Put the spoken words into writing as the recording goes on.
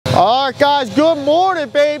All right, guys, good morning,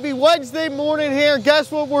 baby. Wednesday morning here.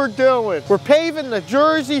 Guess what we're doing? We're paving the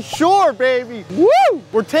Jersey Shore, baby. Woo!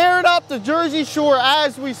 We're tearing up the Jersey Shore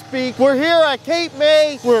as we speak. We're here at Cape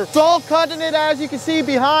May. We're saw cutting it, as you can see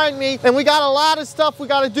behind me, and we got a lot of stuff we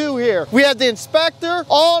got to do here. We have the inspector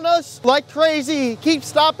on us like crazy. He keeps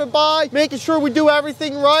stopping by, making sure we do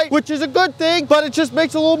everything right, which is a good thing, but it just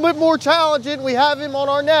makes it a little bit more challenging. We have him on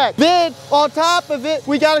our neck. Then, on top of it,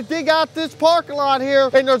 we got to dig out this parking lot here,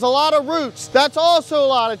 and there's a lot of roots. That's also a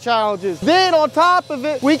lot of challenges. Then on top of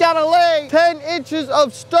it, we gotta lay 10 inches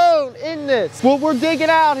of stone in this. What we're digging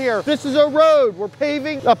out here, this is a road. We're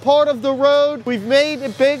paving a part of the road. We've made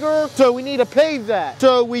it bigger, so we need to pave that.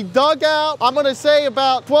 So we dug out, I'm gonna say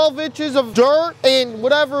about 12 inches of dirt, and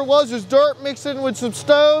whatever it was dirt mixed in with some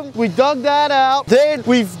stone. We dug that out. Then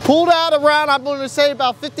we've pulled out around, I'm gonna say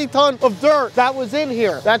about 50 tons of dirt that was in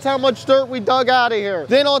here. That's how much dirt we dug out of here.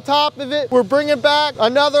 Then on top of it, we're bringing back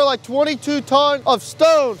another like 22 tons of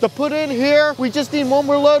stone to put in here. We just need one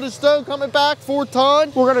more load of stone coming back, 4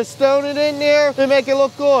 tons. We're gonna stone it in there to make it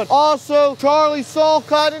look good. Also, Charlie saw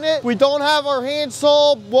cutting it. We don't have our hand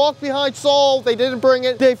saw, walk behind saw. They didn't bring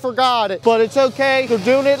it, they forgot it, but it's okay. They're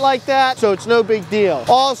doing it like that, so it's no big deal.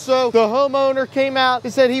 Also, the homeowner came out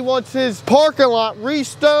and said he wants his parking lot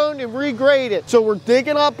re-stoned and regraded. So we're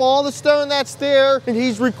digging up all the stone that's there, and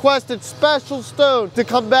he's requested special stone to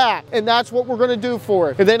come back, and that's what we're gonna do for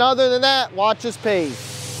it. And then other than that, watch us pave.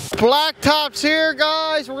 Blacktops here,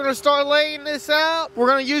 guys. We're gonna start laying this out. We're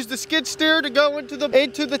gonna use the skid steer to go into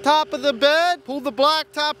the top of the bed, pull the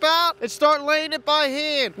blacktop out, and start laying it by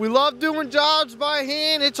hand. We love doing jobs by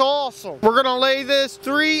hand. It's awesome. We're gonna lay this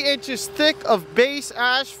 3 inches thick of base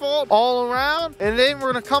asphalt all around, and then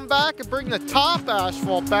we're gonna come back and bring the top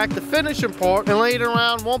asphalt back, the finishing part, and lay it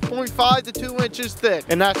around 1.5 to 2 inches thick.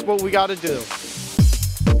 And that's what we gotta do.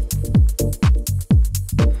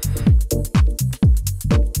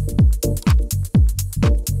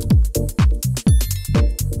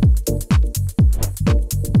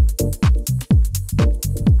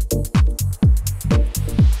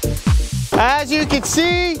 As you can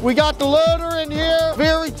see, we got the loader in here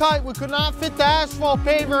very tight. We could not fit the asphalt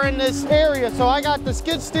paver in this area, so I got the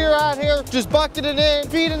skid steer out here, just bucketed in,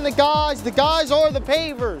 feeding the guys. The guys are the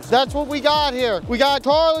pavers. That's what we got here. We got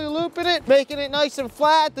Charlie looping it, making it nice and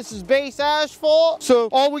flat. This is base asphalt, so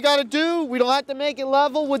all we gotta do, we don't have to make it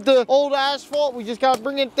level with the old asphalt. We just gotta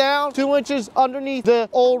bring it down 2 inches underneath the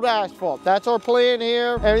old asphalt. That's our plan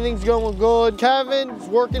here. Everything's going good. Kevin's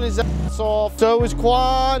working his ass off. So is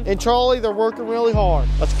Quan and Charlie. They're working really hard.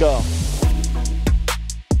 Let's go.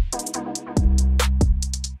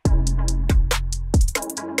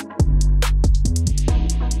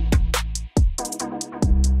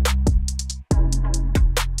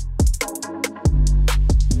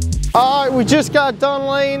 All right, we just got done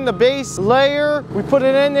laying the base layer. We put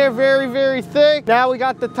it in there very, very thick. Now we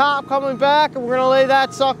got the top coming back, and we're gonna lay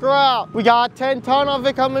that sucker out. We got 10 ton of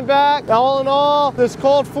it coming back. All in all, this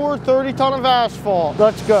called for 30 ton of asphalt.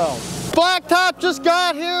 Let's go. Blacktop just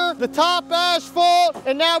got here, the top asphalt,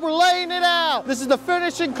 and now we're laying it out. This is the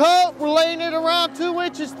finishing coat. We're laying it around 2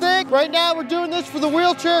 inches thick. Right now we're doing this for the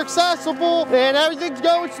wheelchair accessible, and everything's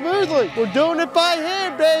going smoothly. We're doing it by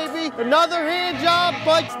hand, baby. Another hand job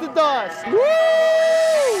bites the dust. Woo!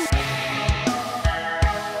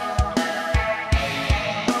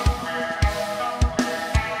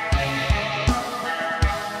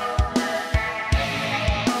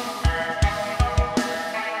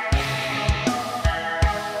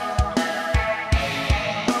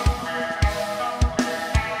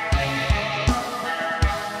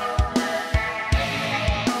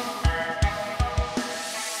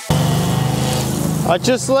 I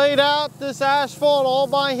just laid out this asphalt all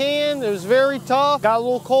by hand. It was very tough. Got a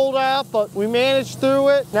little cold out, but we managed through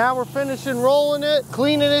it. Now we're finishing rolling it,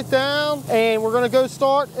 cleaning it down, and we're gonna go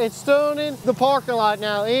start stoning the parking lot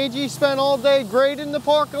now. Angie spent all day grading the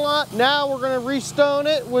parking lot. Now we're gonna restone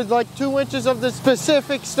it with like 2 inches of the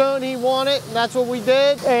specific stone he wanted, and that's what we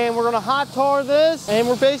did. And we're gonna hot tar this, and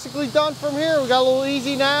we're basically done from here. We got a little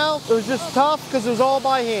easy now. It was just tough because it was all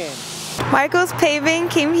by hand. Michael's Paving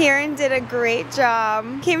came here and did a great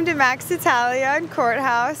job. Came to Max Italia and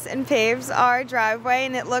Courthouse and paves our driveway,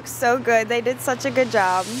 and it looks so good. They did such a good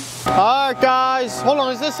job. All right, guys. Hold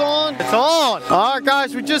on, is this on? It's on. All right,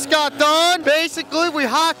 guys, we just got done. Basically, we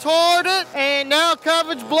hot tarred it, and now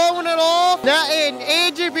Kevin's blowing it off. Now, and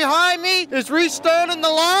Angie behind me is restoning the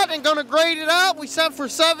lot and gonna grade it out. We sent for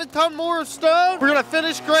 7 ton more of stone. We're gonna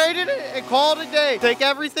finish grading it and call it a day. Take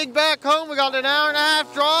everything back home. We got an hour and a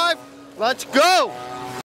half drive. Let's go.